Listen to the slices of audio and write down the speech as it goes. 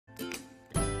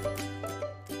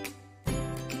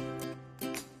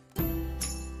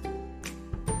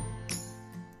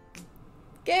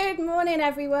Good morning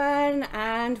everyone,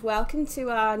 and welcome to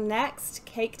our next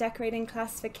cake decorating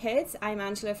class for kids. I'm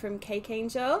Angela from Cake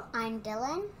Angel. I'm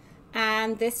Dylan.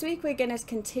 And this week we're going to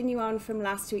continue on from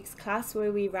last week's class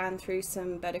where we ran through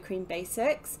some buttercream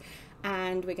basics,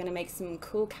 and we're going to make some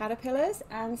cool caterpillars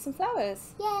and some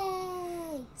flowers.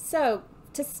 Yay! So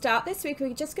to start this week,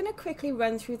 we're just going to quickly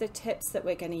run through the tips that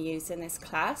we're going to use in this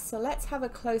class. So let's have a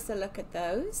closer look at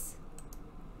those.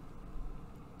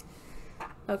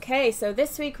 Okay, so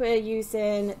this week we're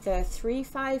using the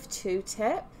 3-5-2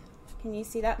 tip. Can you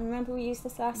see that? Remember we used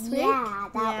this last week? Yeah,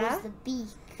 that was the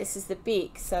beak. This is the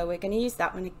beak, so we're going to use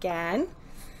that one again.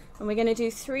 And we're going to do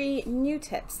 3 new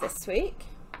tips this week.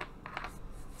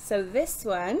 So this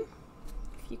one,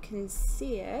 if you can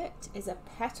see it, is a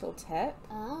petal tip.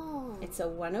 Oh. It's a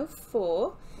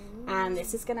 104, and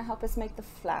this is going to help us make the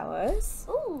flowers.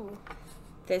 Ooh.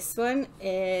 This one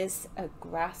is a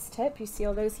grass tip. You see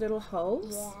all those little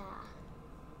holes? Yeah.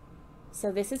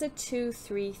 So this is a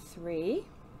 2-3-3.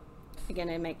 We're going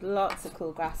to make lots of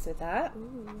cool grass with that.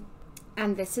 Ooh.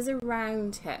 And this is a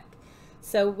round tip.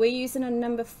 So we're using a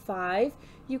number 5.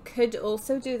 You could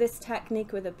also do this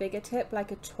technique with a bigger tip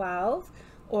like a 12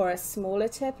 or a smaller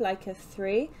tip like a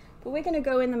 3. But we're going to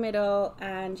go in the middle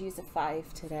and use a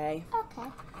 5 today. Okay.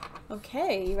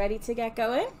 Okay, you ready to get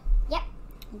going? Yep.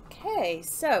 Okay,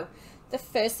 so the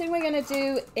first thing we're going to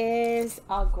do is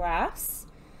our grass.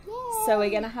 Yay. So we're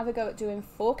going to have a go at doing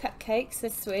 4 cupcakes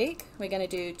this week. We're going to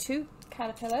do 2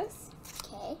 caterpillars.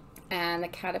 Okay. And the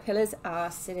caterpillars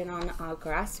are sitting on our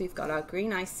grass. We've got our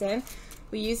green icing.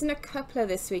 We're using a coupler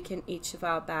this week in each of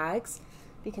our bags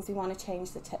because we want to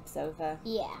change the tips over.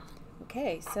 Yeah.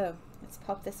 Okay, so let's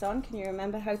pop this on. Can you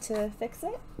remember how to fix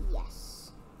it? Yes.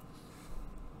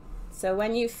 So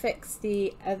when you fix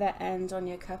the other end on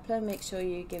your coupler, make sure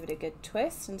you give it a good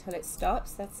twist until it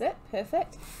stops. That's it,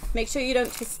 perfect. Make sure you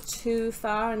don't twist too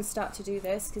far and start to do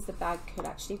this because the bag could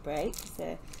actually break because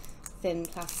they're thin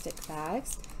plastic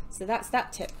bags. So that's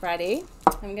that tip ready.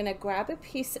 I'm going to grab a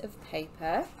piece of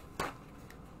paper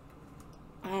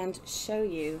and show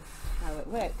you how it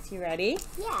works. You ready?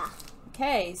 Yeah.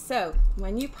 Okay, so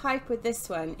when you pipe with this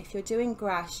one, if you're doing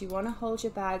grass, you want to hold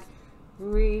your bag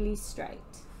really straight.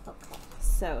 Okay.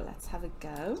 So let's have a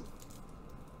go.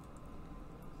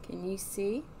 Can you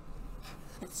see?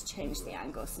 Let's change the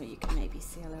angle so you can maybe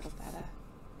see a little better.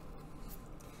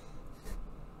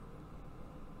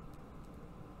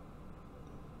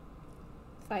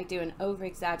 If I do an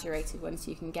over-exaggerated one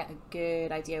so you can get a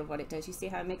good idea of what it does. You see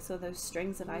how it makes all those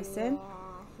strings of icing?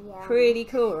 Yeah. Pretty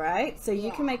cool, right? So you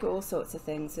Yeah. can make all sorts of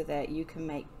things with it. You can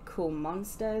make cool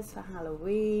monsters for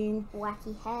Halloween.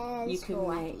 Wacky heads. You can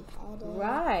for make, wacky headed.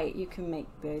 right, you can make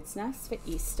bird's nests for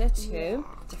Easter too,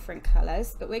 Yeah. different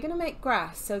colours. But we're going to make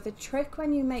grass. So the trick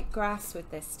when you make grass with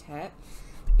this tip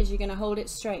is you're going to hold it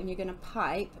straight and you're going to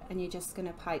pipe, and you're just going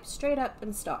to pipe straight up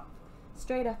and stop,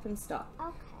 straight up and stop.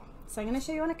 Okay. So I'm going to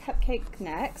show you on a cupcake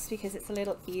next because it's a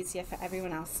little easier for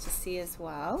everyone else to see as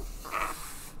well.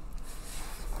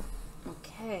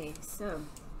 Okay, so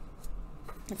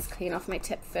let's clean off my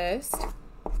tip first. So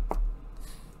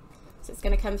it's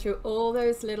going to come through all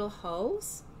those little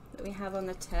holes that we have on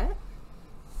the tip.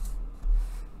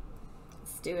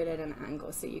 Let's do it at an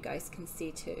angle so you guys can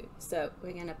see too. So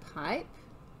we're going to pipe.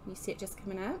 You see it just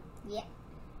coming out? Yep.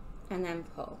 And then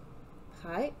pull.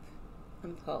 Pipe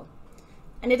and pull.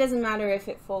 And it doesn't matter if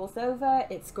it falls over,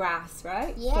 it's grass,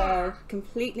 right? Yeah. So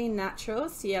completely natural,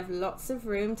 so you have lots of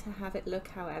room to have it look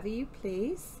however you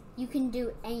please. You can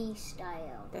do any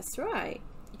style. That's right.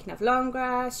 You can have long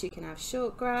grass, you can have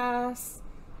short grass.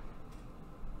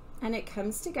 And it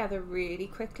comes together really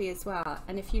quickly as well.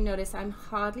 And if you notice, I'm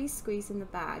hardly squeezing the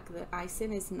bag. The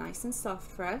icing is nice and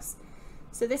soft for us.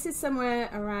 So this is somewhere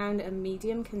around a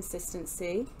medium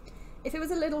consistency. If it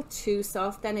was a little too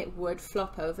soft, then it would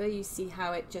flop over. You see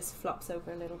how it just flops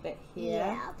over a little bit here?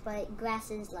 Yeah, but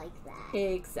grass is like that.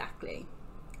 Exactly.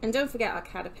 And don't forget our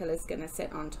caterpillar's going to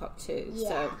sit on top too. Yeah.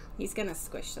 So he's going to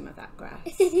squish some of that grass.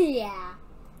 Yeah.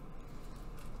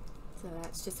 So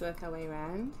let's just work our way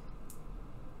around.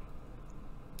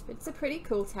 It's a pretty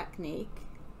cool technique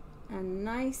and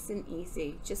nice and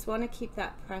easy. Just want to keep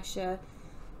that pressure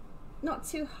not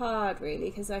too hard really,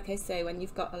 because like I say, when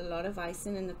you've got a lot of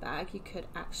icing in the bag, you could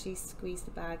actually squeeze the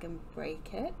bag and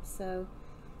break it. So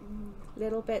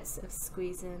little bits of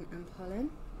squeezing and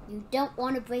pulling. You don't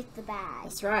want to break the bag.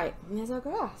 That's right. And there's our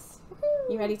grass.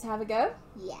 You ready to have a go?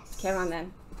 Yes. Come on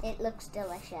then. It looks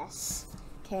delicious.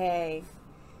 Okay.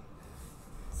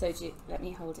 So let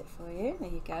me hold it for you. There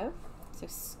you go. So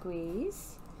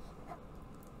squeeze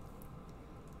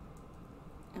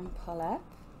and pull up.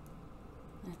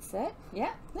 That's it.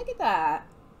 Yeah, look at that.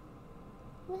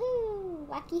 Woohoo!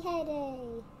 Wacky hair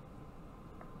day.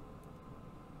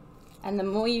 And the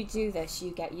more you do this,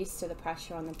 you get used to the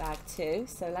pressure on the bag too.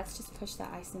 So let's just push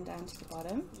that icing down to the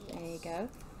bottom. Yes. There you go.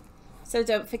 So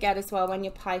don't forget as well, when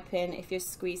you're piping, if you're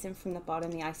squeezing from the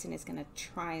bottom, the icing is going to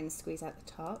try and squeeze out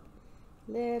the top.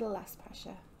 Little less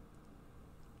pressure.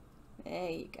 There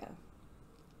you go.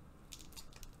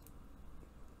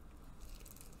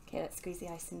 Okay, let's squeeze the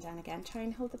icing down again. Try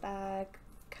and hold the bag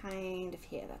kind of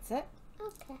here. That's it.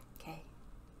 Okay. Okay,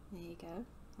 there you go.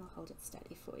 I'll hold it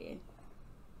steady for you.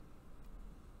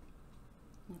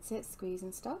 That's it. Squeeze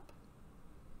and stop.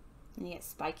 And you get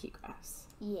spiky grass.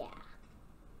 Yeah.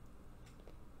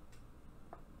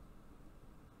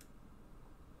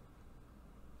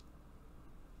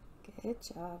 Good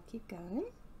job. Keep going.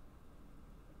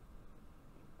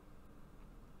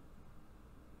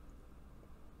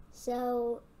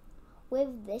 So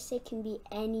with this, it can be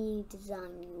any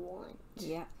design you want.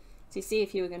 Yeah. So you see,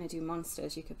 if you were going to do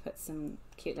monsters, you could put some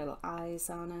cute little eyes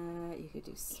on it. You could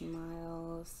do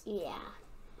smiles. Yeah.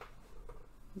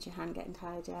 Is your hand getting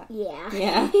tired yet? Yeah.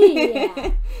 Yeah.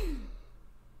 Yeah.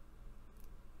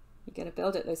 You got to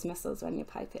build up those muscles when you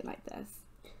pipe it like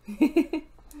this.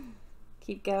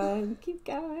 Keep going, keep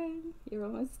going. You're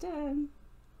almost done.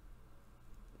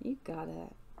 You got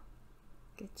it.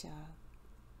 Good job.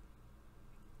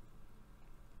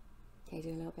 Okay, do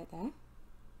a little bit there.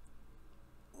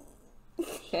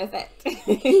 Perfect.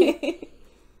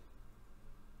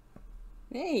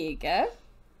 There you go.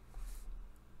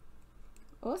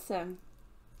 Awesome.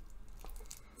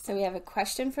 So we have a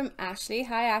question from Ashley.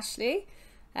 Hi, Ashley.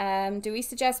 Do we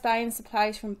suggest buying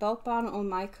supplies from Bulk Barn or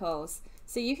Michael's?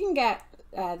 So you can get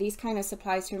these kind of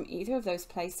supplies from either of those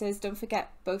places. Don't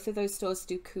forget, both of those stores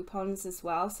do coupons as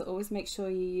well, so always make sure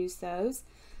you use those.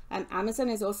 Amazon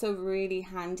is also really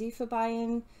handy for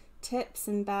buying tips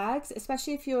and bags,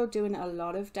 especially if you're doing a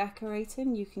lot of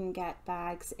decorating. You can get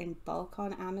bags in bulk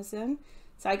on Amazon.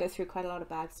 So I go through quite a lot of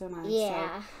bags, don't I?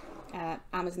 Yeah. So,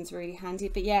 Amazon's really handy.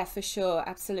 But yeah, for sure,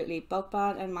 absolutely. Bulk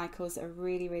Barn and Michael's are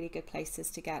really, really good places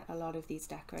to get a lot of these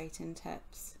decorating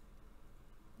tips.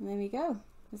 And there we go.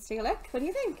 Let's take a look. What do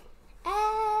you think?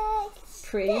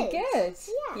 Pretty good.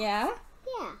 Yeah. Yeah?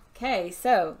 Yeah. Okay,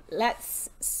 so let's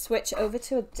switch over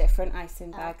to a different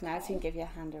icing bag now so you can give your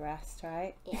hand a rest,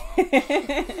 right?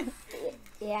 Yeah.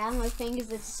 Yeah, my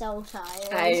fingers are so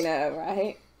tired. I know,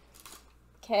 right?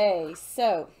 Okay,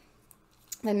 so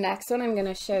the next one I'm going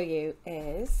to show you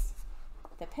is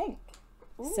the pink.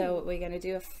 Ooh. So we're going to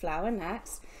do a flower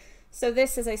next. So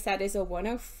this, as I said, is a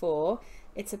 104.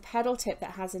 It's a petal tip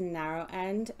that has a narrow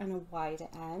end and a wider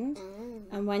end.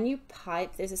 And when you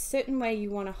pipe, there's a certain way you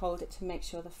want to hold it to make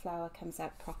sure the flower comes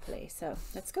out properly. So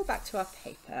let's go back to our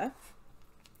paper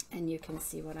and you can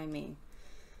see what I mean.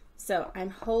 So I'm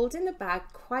holding the bag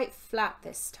quite flat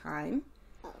this time.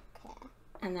 Okay.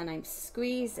 And then I'm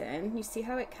squeezing. You see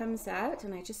how it comes out?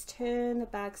 And I just turn the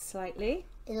bag slightly.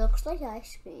 It looks like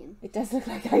ice cream. It does look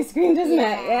like ice cream, doesn't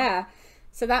it? Yeah.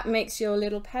 So that makes your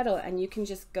little petal, and you can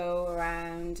just go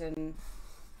around and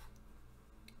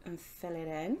fill it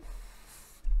in.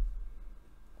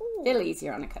 Ooh. A little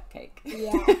easier on a cupcake.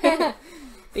 Yeah.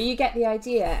 But you get the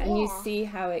idea, and you see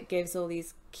how it gives all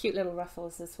these cute little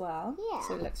ruffles as well. Yeah.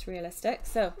 So it looks realistic.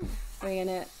 So we're going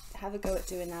to have a go at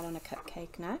doing that on a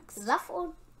cupcake next.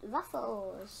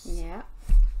 Ruffles. Yeah.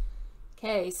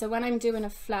 Okay, so when I'm doing a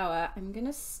flower, I'm going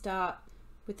to start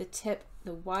with the tip,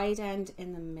 the wide end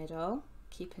in the middle,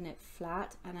 keeping it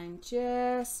flat, and I'm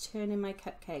just turning my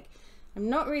cupcake. I'm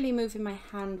not really moving my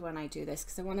hand when I do this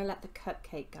because I want to let the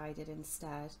cupcake guide it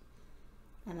instead.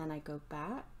 And then I go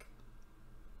back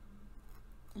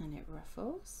and it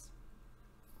ruffles.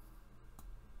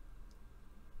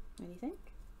 What do you think?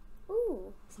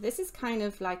 Ooh. So this is kind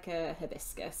of like a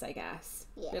hibiscus, I guess.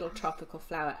 Yeah. Little tropical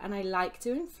flower. And I like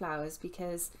doing flowers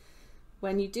because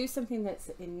when you do something that's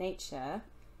in nature,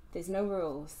 there's no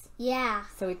rules. Yeah.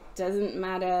 So it doesn't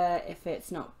matter if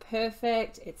it's not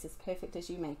perfect, it's as perfect as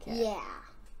you make it. Yeah.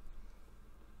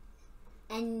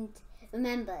 And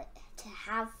remember to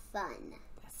have fun.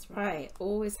 That's right.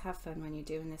 Always have fun when you're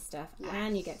doing this stuff. Yes.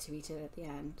 And you get to eat it at the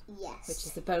end. Yes. Which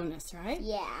is a bonus, right?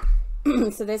 Yeah.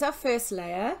 So there's our first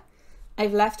layer.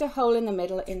 I've left a hole in the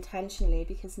middle intentionally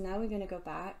because now we're going to go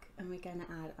back and we're going to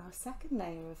add our second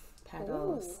layer of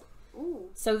petals. Ooh. Ooh.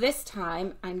 So this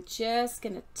time I'm just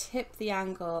going to tip the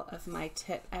angle of my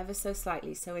tip ever so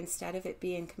slightly. So instead of it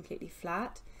being completely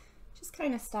flat, just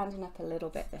kind of standing up a little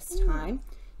bit this time.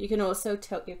 You can also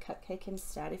tilt your cupcake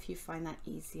instead if you find that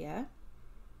easier.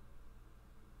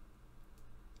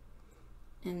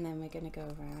 And then we're going to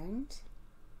go around.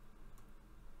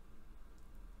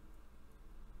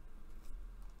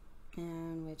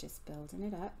 And we're just building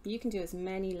it up. You can do as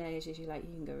many layers as you like.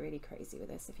 You can go really crazy with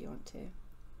this if you want to.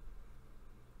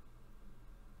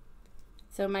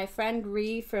 So my friend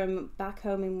Ree from back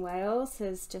home in Wales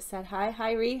has just said hi.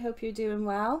 Hi Ree, hope you're doing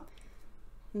well.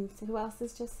 And who else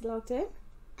has just logged in?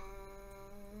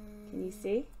 Can you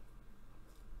see?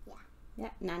 Yeah. Yeah,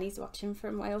 Nanny's watching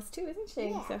from Wales too, isn't she?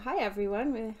 Yeah. So hi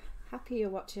everyone, we're happy you're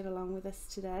watching along with us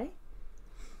today.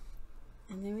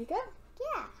 And there we go.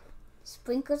 Yeah.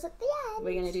 Sprinkles at the end.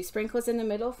 We're going to do sprinkles in the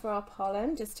middle for our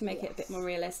pollen just to make it a bit more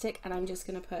realistic, and I'm just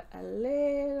going to put a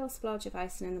little splodge of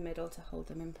icing in the middle to hold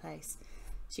them in place.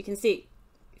 So you can see,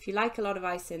 if you like a lot of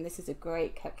icing, this is a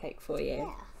great cupcake for you.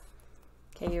 Yeah.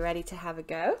 Okay, you ready to have a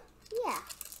go? Yeah.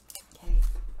 Okay.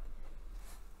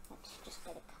 Let's just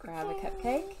get a cupcake. Grab a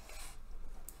cupcake.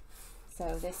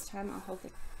 So this time I'll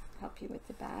help you with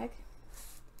the bag.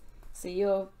 So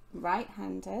you're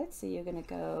right-handed, so you're going to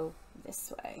go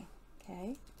this way.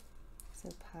 Okay, so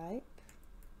pipe,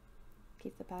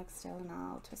 keep the bag still and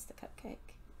I'll twist the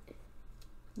cupcake.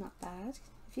 Not bad.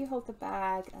 If you hold the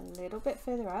bag a little bit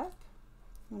further up,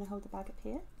 you want to hold the bag up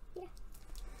here? Yeah.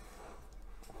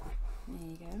 There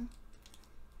you go.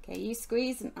 Okay, you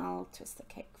squeeze and I'll twist the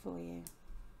cake for you.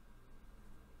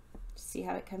 See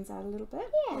how it comes out a little bit?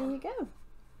 Yeah. There you go.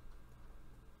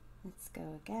 Let's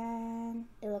go again.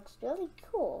 It looks really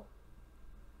cool.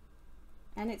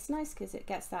 And it's nice because it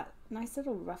gets that nice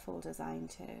little ruffle design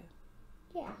too.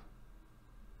 Yeah.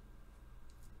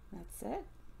 That's it.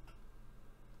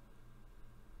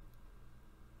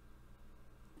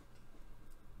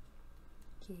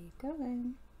 Keep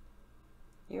going.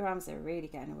 Your arms are really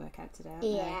getting a workout today, aren't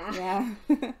Yeah.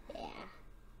 they? Yeah. Yeah.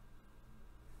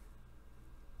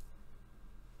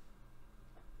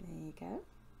 There you go.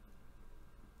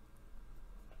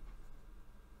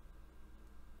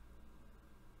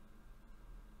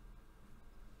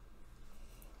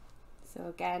 So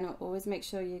again, always make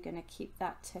sure you're going to keep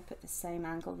that tip at the same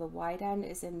angle. The wide end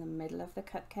is in the middle of the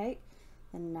cupcake.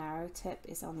 The narrow tip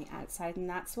is on the outside, and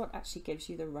that's what actually gives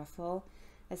you the ruffle.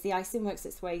 As the icing works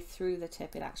its way through the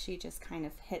tip, it actually just kind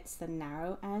of hits the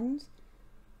narrow end,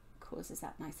 causes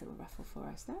that nice little ruffle for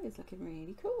us. That is looking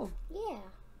really cool. Yeah.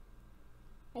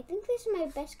 I think this is my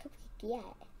best cupcake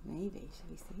yet. Maybe, shall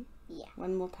we see? Yeah.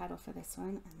 One more petal for this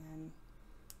one, and then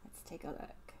let's take a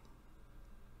look.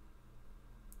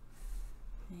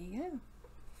 There you go.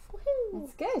 Woohoo!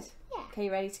 That's good. Yeah. Okay,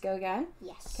 you ready to go again?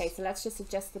 Yes. Okay, so let's just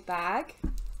adjust the bag.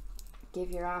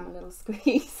 Give your arm a little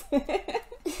squeeze.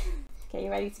 Okay, you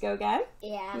ready to go again?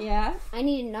 Yeah. Yeah? I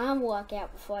need an arm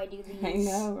workout before I do these. I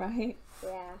know, right?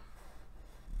 Yeah.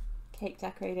 Cake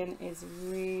decorating is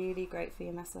really great for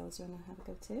your muscles. You want to have a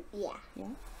go too? Yeah. Yeah?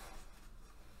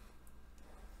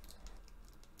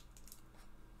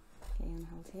 Okay, you want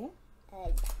to hold here?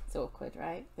 It's awkward,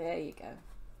 right? There you go.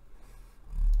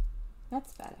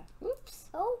 That's better. Oops.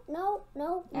 Oh, no,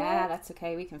 no, no. Ah, that's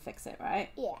okay. We can fix it, right?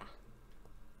 Yeah.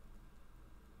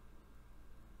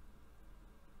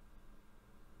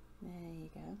 There you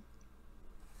go.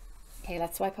 Okay,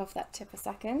 let's wipe off that tip a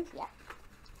second. Yeah.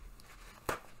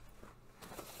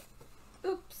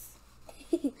 Oops.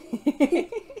 You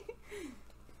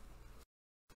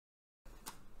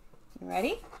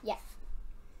ready? Yeah.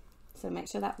 So make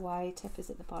sure that wide tip is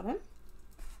at the bottom.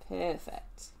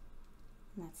 Perfect.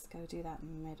 Let's go do that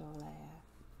middle layer.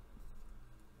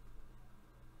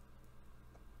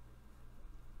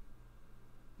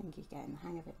 I think you're getting the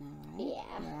hang of it now, right?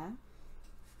 Yeah. Yeah.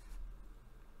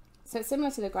 So it's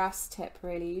similar to the grass tip,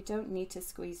 really. You don't need to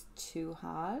squeeze too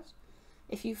hard.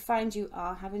 If you find you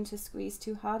are having to squeeze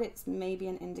too hard, it's maybe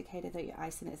an indicator that your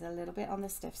icing is a little bit on the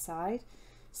stiff side.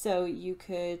 So you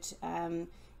could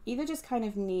either just kind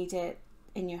of knead it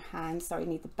in your hand,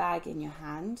 knead the bag in your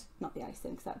hand, not the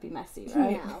icing because that'd be messy,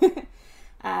 right?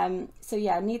 No. So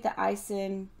yeah, knead the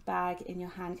icing bag in your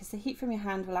hand because the heat from your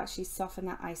hand will actually soften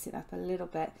that icing up a little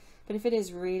bit. But if it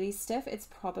is really stiff, it's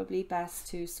probably best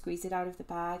to squeeze it out of the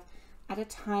bag, add a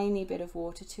tiny bit of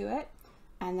water to it,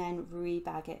 and then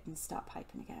rebag it and start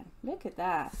piping again. Look at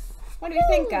that. What do you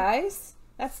think, guys?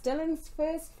 That's Dylan's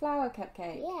first flower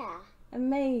cupcake. Yeah.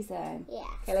 Amazing. Yeah.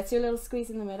 Okay, let's do a little squeeze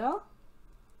in the middle.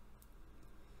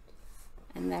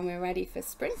 And then we're ready for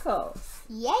sprinkles.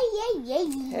 Yay, yay, yay,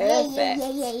 yay, yay,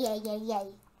 yay, yay, yay, yay, yay.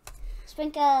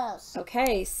 Sprinkles.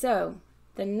 Okay, so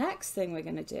the next thing we're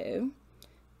going to do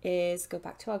is go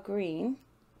back to our green.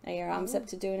 Are your arms up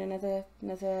to doing another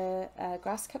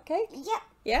grass cupcake? Yep.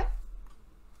 Yeah?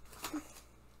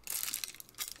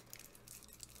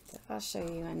 So I'll show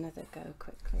you another go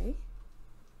quickly.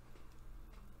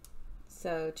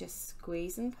 So just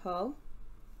squeeze and pull.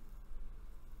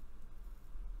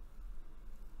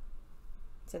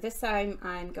 So this time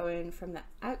I'm going from the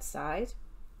outside,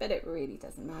 but it really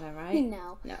doesn't matter, right?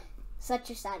 No. No. Such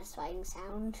a satisfying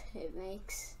sound it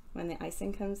makes. When the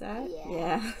icing comes out?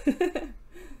 Yeah. Yeah.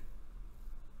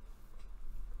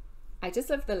 I just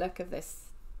love the look of this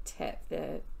tip.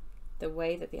 The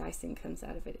way that the icing comes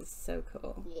out of it is so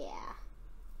cool. Yeah.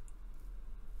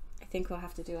 I think we'll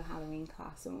have to do a Halloween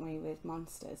class, won't we, with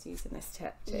monsters using this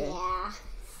tip too. Yeah.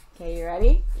 Okay, you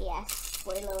ready? Yes.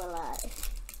 Spoiler alert.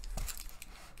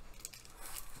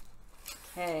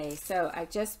 Okay, so I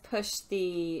just pushed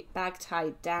the bag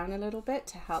tie down a little bit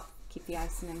to help keep the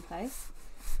icing in place.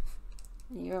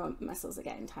 And your muscles are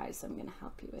getting tired, so I'm going to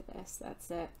help you with this.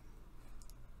 That's it.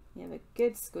 You have a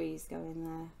good squeeze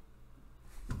going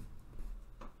there.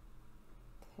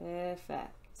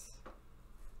 Perfect.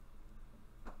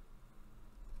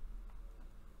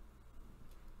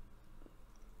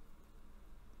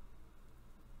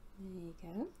 There you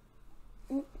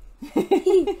go.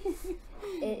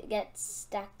 It gets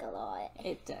stuck a lot.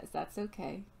 It does. That's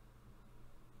okay.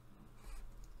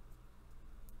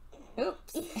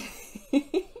 Oops.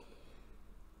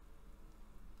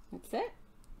 That's it.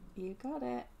 You got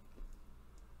it.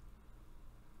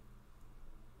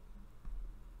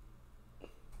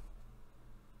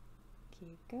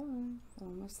 Keep going.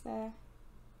 Almost there.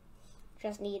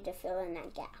 Just need to fill in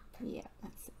that gap. Yeah,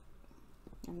 that's it.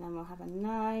 And then we'll have a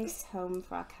nice home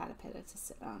for our caterpillar to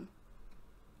sit on.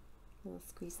 A little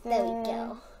squeeze there. There we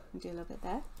go. And do a little bit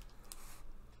there.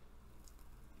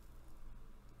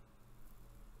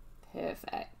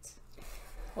 Perfect.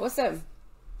 Awesome.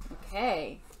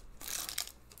 Okay.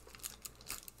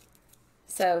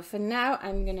 So for now,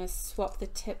 I'm going to swap the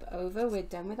tip over. We're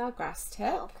done with our grass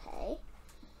tip. Okay.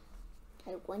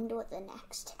 I wonder what the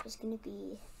next tip is going to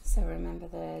be. So remember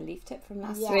the leaf tip from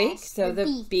last Yes, week? So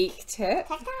the beak tip.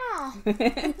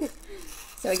 Caca!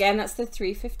 So again, that's the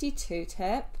 352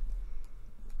 tip.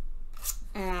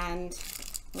 And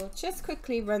we'll just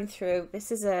quickly run through.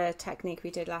 This is a technique we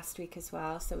did last week as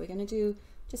well. So we're going to do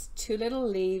just 2 little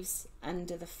leaves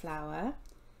under the flower.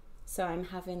 So I'm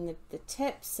having the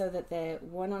tips so that they're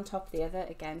one on top of the other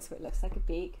again, so it looks like a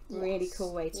beak. Yes. Really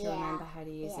cool way to Yeah. remember how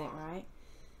to use it, right?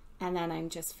 And then I'm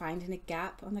just finding a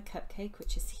gap on the cupcake,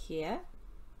 which is here.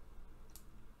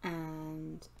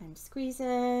 And I'm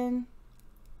squeezing,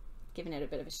 giving it a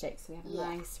bit of a shake so we have a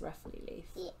nice ruffly leaf.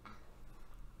 Yeah.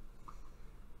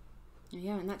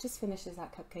 Yeah, and that just finishes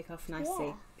that cupcake off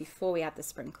nicely before we add the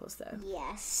sprinkles though.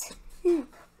 Yes.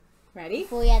 Ready?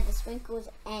 Before we add the sprinkles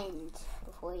and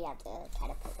before we add the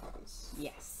caterpillars.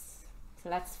 Yes. So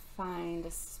let's find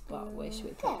a spot where should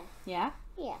we Okay. put? Yeah?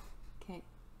 Yeah. Okay.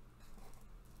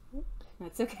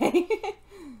 That's okay.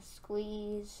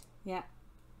 Squeeze. Yeah.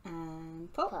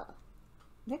 And pull. Pull.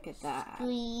 Look at that.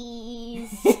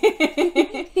 Squeeze.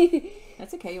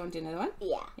 That's okay. You want to do another one?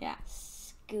 Yeah. Yeah.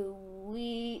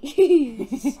 Squeeze.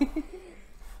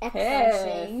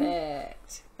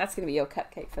 Perfect. That's going to be your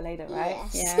cupcake for later, right?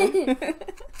 Yes. Yeah.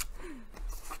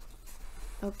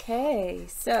 Okay,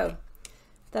 so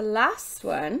the last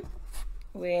one,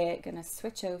 we're going to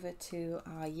switch over to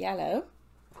our yellow.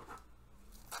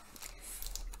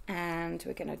 And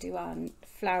we're going to do our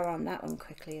flower on that one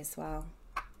quickly as well.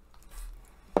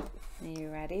 Are you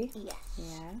ready? Yes.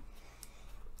 Yeah.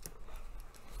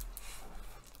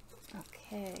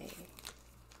 Okay.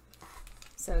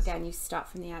 So again, you start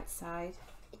from the outside,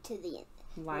 To the end.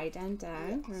 wide and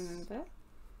down, Yes. remember?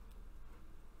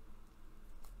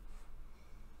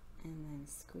 And then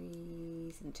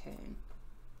squeeze and turn.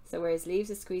 So whereas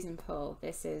leaves are squeeze and pull,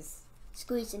 this is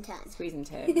Squeeze and turn. squeeze and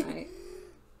turn, right?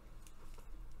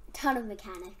 Ton of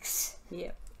mechanics.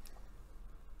 Yep.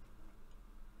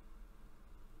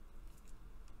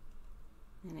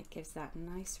 And it gives that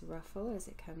nice ruffle as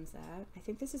it comes out. I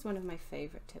think this is one of my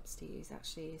favourite tips to use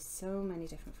actually. So many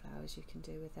different flowers you can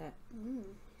do with it. Mm.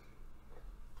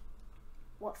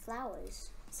 What flowers?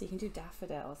 So you can do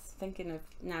daffodils. Thinking of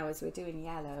now as we're doing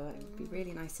yellow, it would be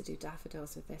really nice to do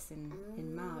daffodils with this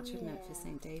in March, wouldn't it, for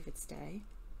St. David's Day?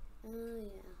 Oh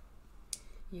yeah.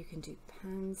 You can do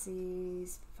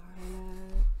pansies,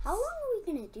 violet. How long are we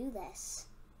gonna do this?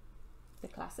 The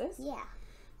classes? Yeah.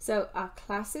 So our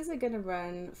classes are going to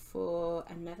run for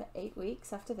another 8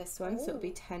 weeks after this one, so it'll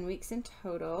be 10 weeks in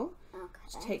total,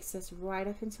 which Okay. takes us right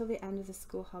up until the end of the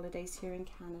school holidays here in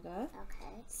Canada.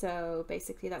 Okay. So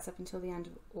basically that's up until the end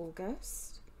of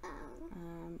August.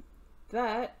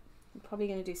 But we're probably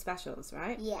going to do specials,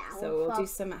 right? Yeah. So we'll do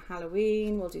some at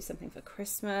Halloween, we'll do something for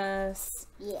Christmas,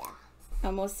 Yeah.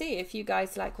 and we'll see if you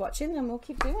guys like watching, then we'll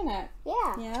keep doing it.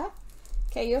 Yeah. Yeah?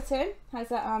 Okay, your turn. How's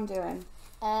that arm doing?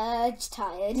 Just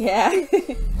tired. Yeah.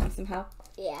 Want some help?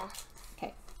 Yeah.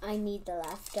 Okay. I need the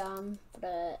left arm,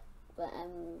 but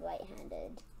I'm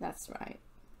right-handed. That's right.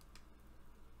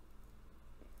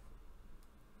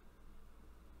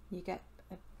 You get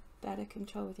a better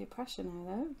control with your pressure now,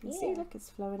 though. You can see, look, it's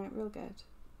flowing out real good.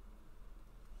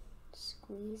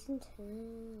 Squeeze and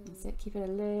turn. That's it. Keep it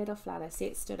a little flatter. See,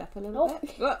 it stood up a little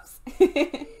bit. Whoops.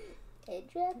 It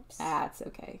drips. That's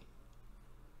okay.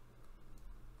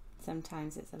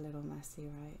 Sometimes it's a little messy,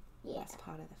 right? Yeah. That's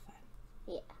part of the fun.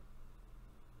 Yeah.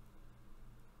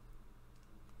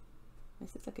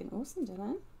 This is looking awesome,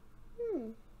 Dylan.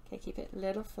 Okay, keep it a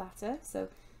little flatter. So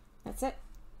that's it.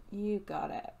 You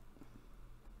got it.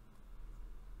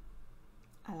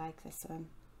 I like this one.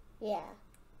 Yeah.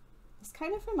 This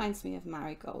kind of reminds me of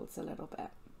marigolds a little bit.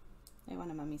 They're one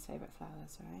of Mummy's favourite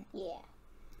flowers, right? Yeah.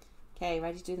 Okay,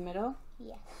 ready to do the middle?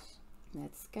 Yes.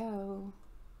 Let's go.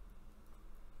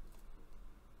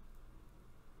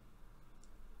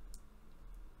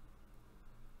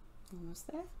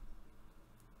 Almost there.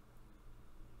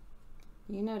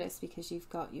 You notice because you've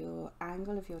got your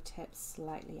angle of your tips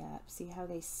slightly up. See how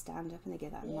they stand up and they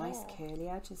get that nice curly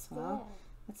edge as well? Yeah.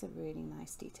 That's a really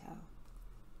nice detail.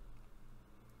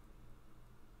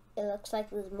 It looks like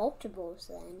there's multiples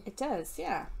then. It does,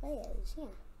 yeah. There is, yeah.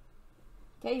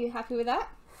 Okay, you happy with that?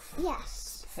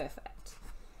 Yes. Perfect.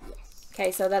 Yes.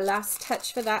 Okay, so the last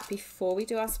touch for that before we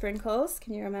do our sprinkles,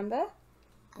 can you remember?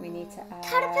 We need to add...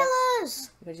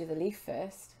 Caterpillars! We're going to do the leaf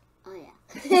first. Oh,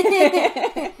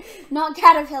 yeah. Not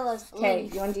caterpillars. Okay,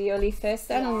 leaf. you want to do your leaf first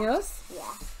then on yours?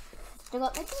 Yeah. Still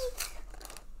got my teeth.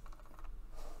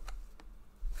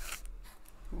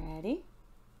 Ready?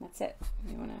 That's it.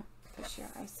 You want to push your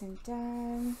icing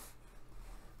down.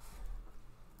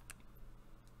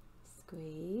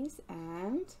 Squeeze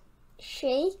and...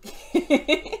 Shake.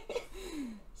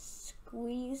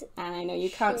 Squeeze. And I know you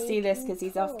can't see this because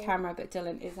he's off camera, but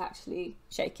Dylan is actually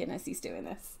shaking as he's doing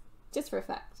this. Just for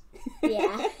effect.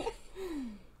 Yeah.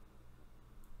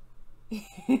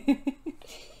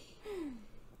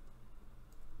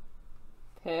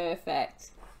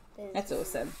 Perfect. That's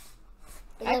awesome.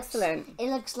 It Excellent. It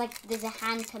looks like there's a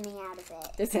hand coming out of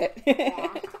it. Does it?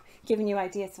 Yeah. Giving you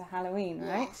ideas for Halloween,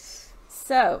 right? Yes.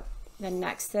 So the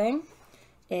next thing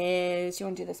is, you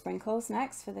want to do the sprinkles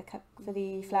next for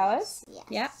the flowers? Yes.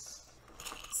 Yeah.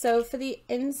 So for the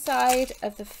inside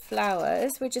of the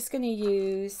flowers, we're just going to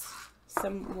use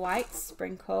some white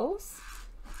sprinkles.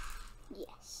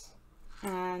 Yes.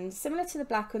 And similar to the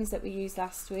black ones that we used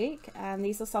last week, and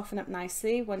these will soften up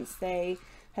nicely once they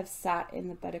have sat in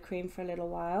the buttercream for a little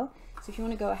while. So if you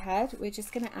want to go ahead, we're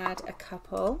just going to add a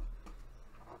couple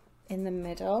in the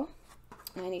middle.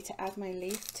 And I need to add my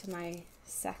leaf to my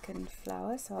second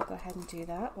flower, so I'll go ahead and do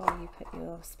that while you put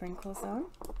your sprinkles on.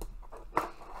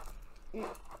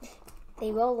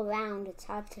 They roll around, it's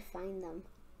hard to find them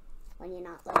when you're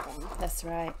not looking. That's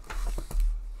right.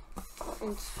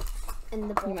 And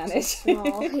the box manage. is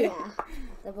small. Yeah,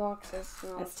 the box is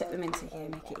small. Let's tip them into here,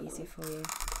 make it easier for you.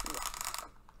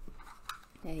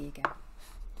 There you go.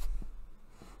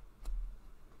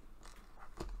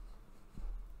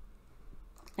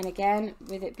 And again,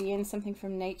 with it being something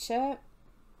from nature,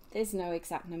 there's no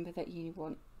exact number that you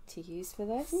want to use for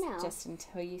this. No. Just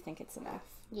until you think it's enough.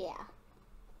 Yeah.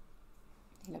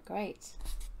 You look great.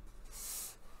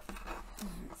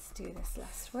 Let's do this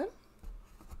last one.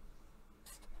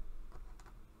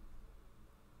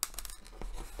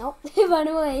 Nope, it ran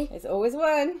away. There's always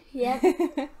one. Yep.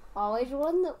 Always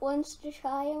one that wants to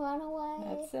try and run away.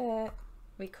 That's it.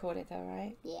 We caught it though,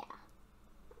 right? Yeah.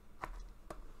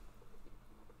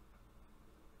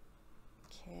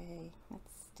 Okay,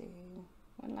 let's do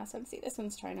one last one. See, this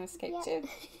one's trying to escape Yeah.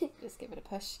 too. Just give it a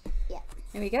push. Yeah.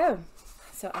 There we go.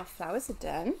 So our flowers are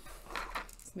done.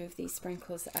 Let's move these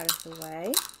sprinkles out of the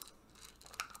way.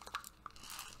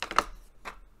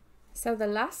 So the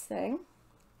last thing,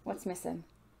 what's missing?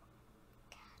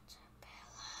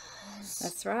 Caterpillars.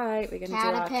 That's right, we're going to do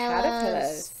our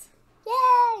caterpillars.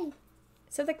 Yay!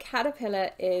 So the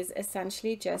caterpillar is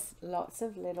essentially just lots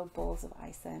of little balls of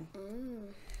icing.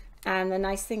 And the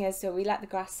nice thing is, so we let the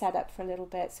grass set up for a little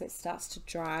bit so it starts to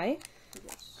dry.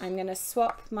 Yes. I'm going to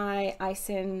swap my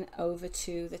icing over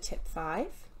to the tip 5.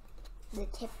 The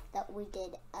tip that we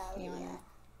did earlier.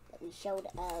 That we showed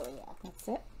earlier. That's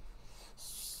it.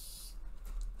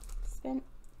 Spin.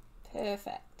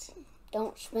 Perfect.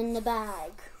 Don't spin the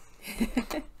bag.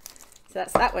 So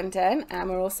that's that one done. And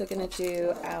we're also going to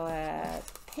do our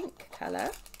pink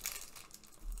colour.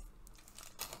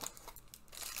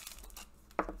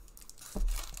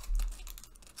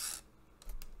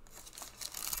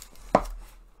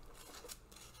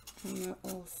 And we're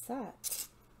all set.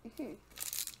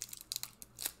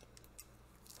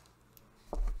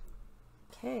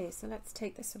 Okay, so let's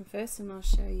take this one first and I'll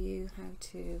show you how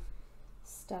to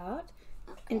start.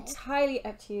 Okay. Entirely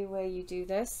up to you where you do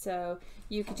this. So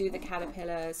you could do the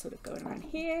caterpillar sort of going around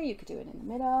here, you could do it in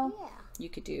the middle, Yeah. you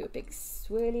could do a big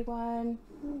swirly one.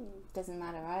 Doesn't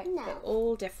matter, right? No. They're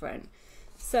all different.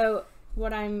 So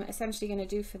what I'm essentially going to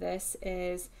do for this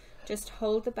is just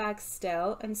hold the bag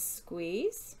still and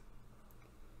squeeze.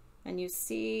 And you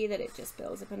see that it just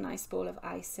builds up a nice ball of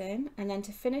icing. And then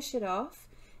to finish it off,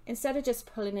 instead of just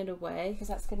pulling it away, because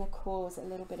that's going to cause a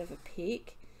little bit of a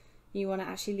peak, you want to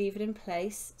actually leave it in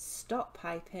place, stop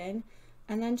piping,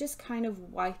 and then just kind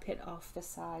of wipe it off the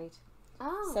side.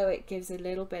 Oh. So it gives a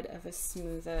little bit of a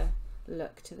smoother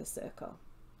look to the circle.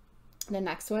 The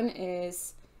next one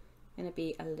is going to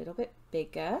be a little bit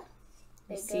bigger.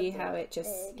 You see how it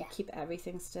just, you keep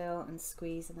everything still and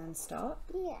squeeze and then stop?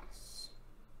 Yes.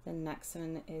 The next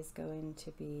one is going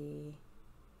to be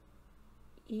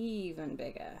even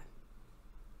bigger.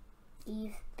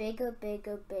 Bigger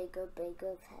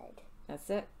head. That's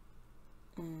it.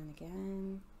 And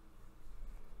again.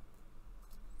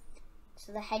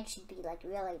 So the head should be like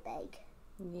really big.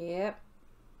 Yep.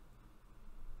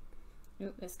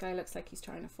 Oop, this guy looks like he's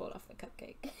trying to fall off the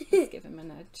cupcake. Let's give him a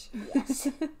nudge. Yes.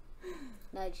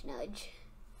 Nudge, nudge.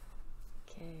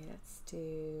 Okay, let's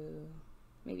do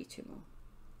maybe 2 more.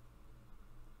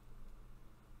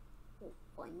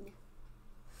 1.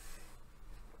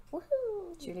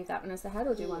 Woohoo! Should you leave that one as the head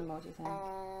or do one more, do you think?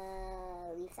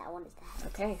 Leave that one as the head.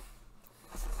 Okay.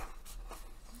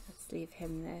 Let's leave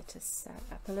him there to set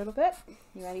up a little bit.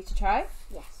 You ready to try?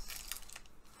 Yes.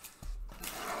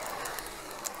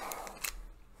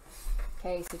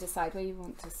 Okay, so decide where you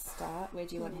want to start. Where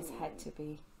do you want his head to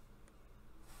be?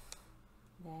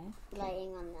 There.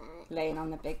 Laying on that. Laying on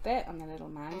the big bit, on the little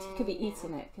mound. You could be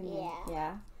eating it, couldn't you?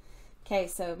 Yeah. Okay,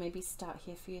 so maybe start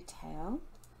here for your tail.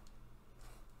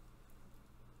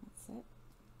 That's it.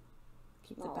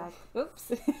 Keep the bag.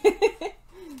 Oops.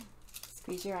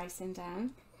 Squeeze your icing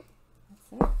down.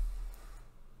 That's it.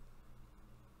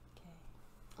 Okay.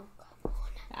 Oh, come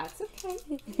on. That's okay.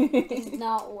 It does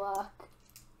not work.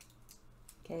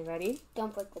 Okay, ready?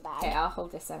 Don't break the bag. Okay, I'll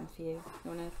hold this end for you.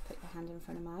 You want to put your hand in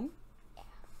front of mine? Yeah.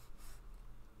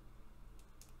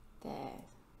 There.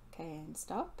 Okay, and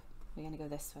stop. We're going to go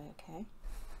this way, okay?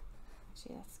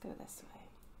 Actually, let's go this way.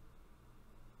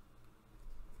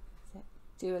 That's it.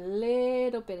 Do a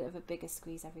little bit of a bigger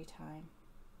squeeze every time.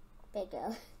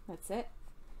 Bigger. That's it.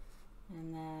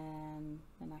 And then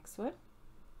the next one.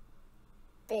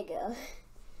 Bigger.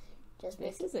 Just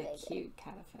make This is it a bigger. cute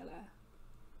caterpillar.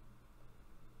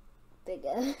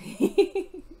 Bigger.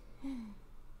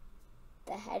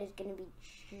 The head is going to be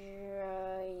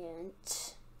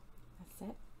giant. That's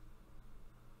it.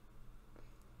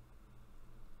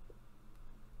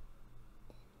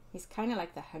 He's kind of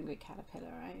like the hungry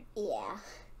caterpillar, right? Yeah.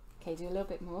 Okay, do a little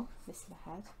bit more. This is the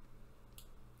head.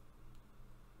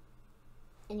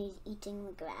 And he's eating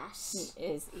the grass. He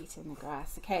is eating the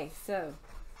grass. Okay, so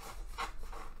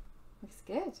looks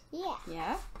good. Yeah.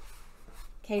 Yeah.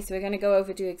 Okay, so we're going to go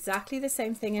over, do exactly the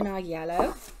same thing in our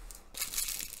yellow.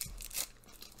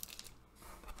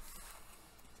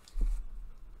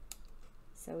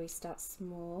 So we start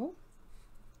small,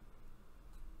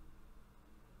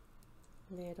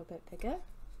 a little bit bigger.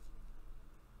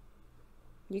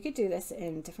 You could do this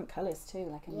in different colours too,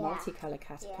 like a multicolour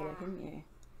caterpillar, couldn't you?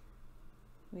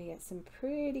 We get some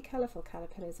pretty colourful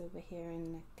caterpillars over here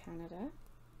in Canada.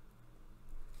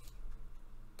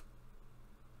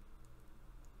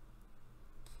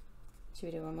 Should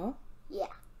we do one more? Yeah.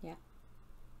 Yeah.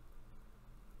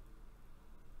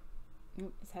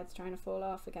 Oh, his head's trying to fall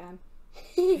off again.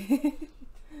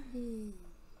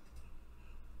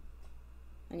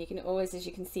 And you can always, as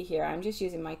you can see here, I'm just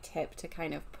using my tip to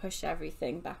kind of push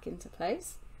everything back into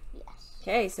place. Yes.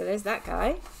 Okay, so there's that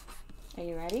guy. Are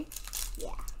you ready?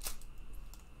 Yeah.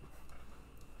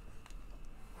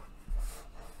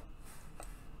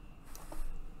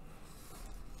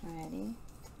 Ready?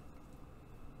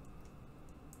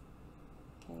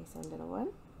 Okay, so a little one.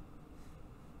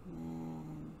 And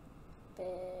then, Big.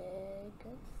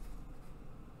 okay,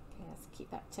 let's keep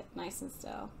that tip nice and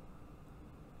still.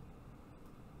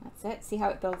 That's it. See how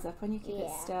it builds up when you keep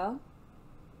it still?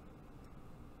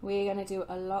 We're going to do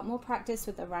a lot more practice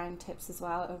with the round tips as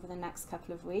well over the next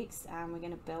couple of weeks, and we're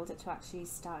going to build it to actually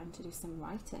starting to do some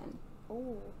writing.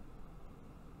 Oh.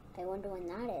 I wonder when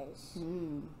that is.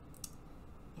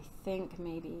 I think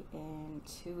maybe in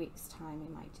 2 weeks' time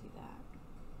we might do that.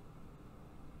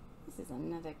 This is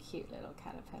another cute little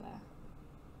caterpillar.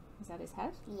 Is that his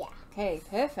head? Yeah. Okay,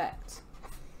 perfect.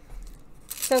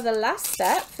 So the last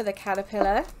step for the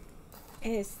caterpillar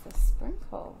is the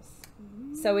sprinkles.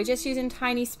 So we're just using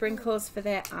tiny sprinkles for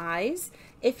their eyes.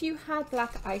 If you had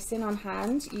black icing on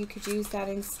hand, you could use that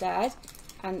instead.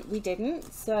 And we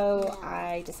didn't, so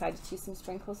I decided to use some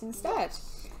sprinkles instead.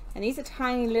 And these are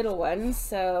tiny little ones,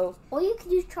 so... Or you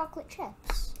could use chocolate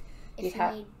chips if you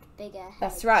made bigger heads.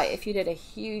 That's right. If you did a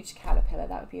huge caterpillar,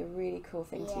 that would be a really cool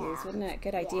thing to use, wouldn't it?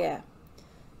 Good idea.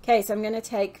 Okay, so I'm going to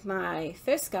take my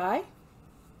first guy.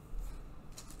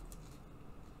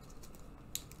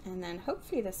 And then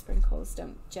hopefully the sprinkles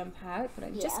don't jump out, but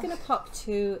I'm just going to pop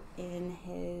 2 in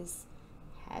his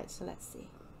head. So let's see.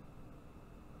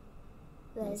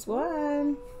 There's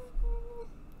 1.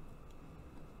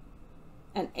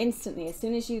 And instantly, as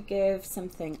soon as you give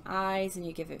something eyes and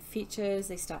you give it features,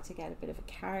 they start to get a bit of a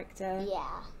character.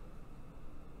 Yeah.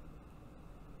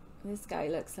 This guy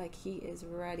looks like he is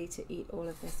ready to eat all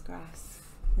of this grass.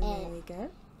 And there we go.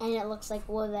 And it looks like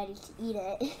we're ready to eat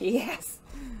it. Yes.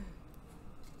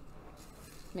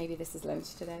 Maybe this is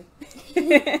lunch today.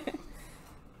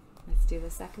 Let's do the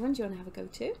second one. Do you want to have a go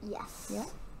too? Yes. Yeah.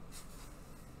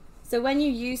 So when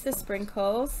you use the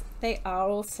sprinkles, they are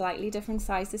all slightly different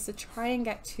sizes. So try and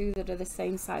get 2 that are the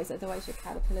same size. Otherwise your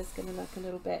caterpillar's going to look a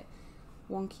little bit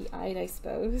wonky-eyed, I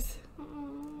suppose.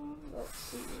 Let's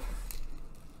see.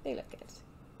 They look good.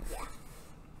 Yeah.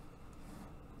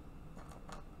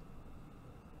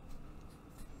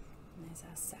 And there's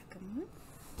our second one.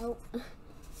 Oh.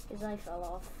 His eye fell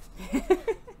off.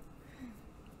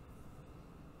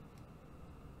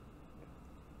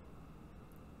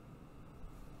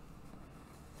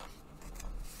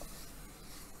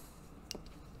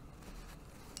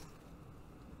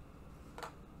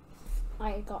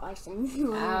 I got icing.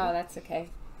 Oh, that's okay.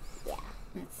 Yeah.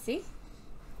 Let's see.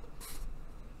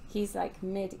 He's like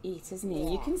mid-eat, isn't he?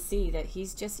 Yeah. You can see that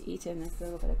he's just eating this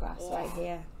little bit of grass right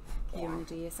here. Okay, you want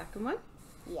to do your second one?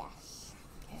 Yes.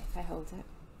 Okay, if I hold it.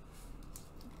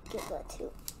 You got 2.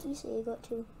 Do you say you got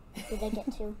 2? Did I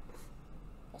get 2?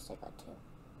 Yes, I got 2.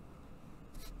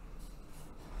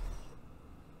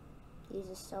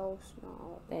 These are so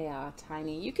small. They are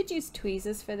tiny. You could use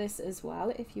tweezers for this as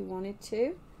well if you wanted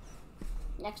to.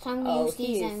 Next time we use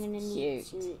these, I'm going to need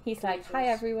to He's like, hi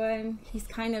everyone. He's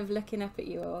kind of looking up at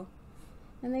you all.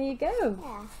 And there you go.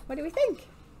 Yeah. What do we think?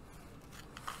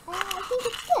 I think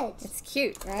it's good. It's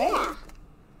cute, right? Yeah.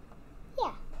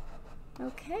 Yeah.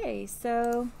 Okay,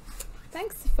 so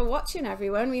thanks for watching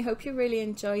everyone. We hope you really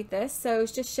enjoyed this. So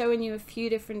it's just showing you a few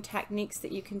different techniques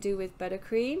that you can do with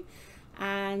buttercream.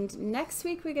 And next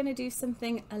week we're going to do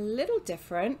something a little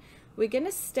different. We're going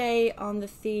to stay on the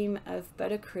theme of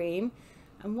buttercream.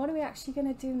 And what are we actually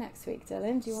going to do next week,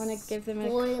 Dylan? Do you want to give them a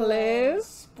clue?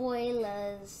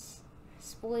 Spoilers.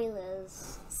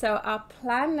 So our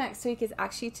plan next week is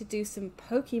actually to do some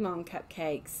Pokemon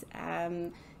cupcakes.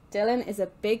 Dylan is a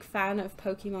big fan of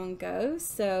Pokemon Go,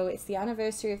 so it's the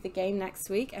anniversary of the game next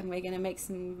week and we're going to make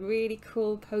some really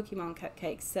cool Pokemon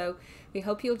cupcakes. So we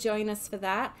hope you'll join us for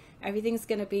that. Everything's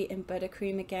going to be in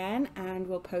buttercream again and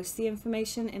we'll post the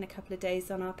information in a couple of days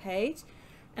on our page.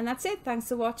 And that's it. Thanks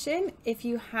for watching. If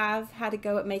you have had a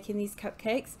go at making these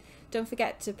cupcakes, don't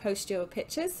forget to post your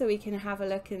pictures so we can have a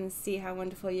look and see how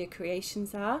wonderful your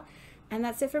creations are. And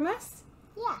that's it from us.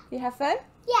 Yeah. You have fun?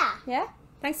 Yeah. Yeah?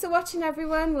 Thanks for watching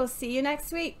everyone. We'll see you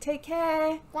next week. Take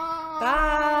care. Bye.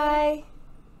 Bye.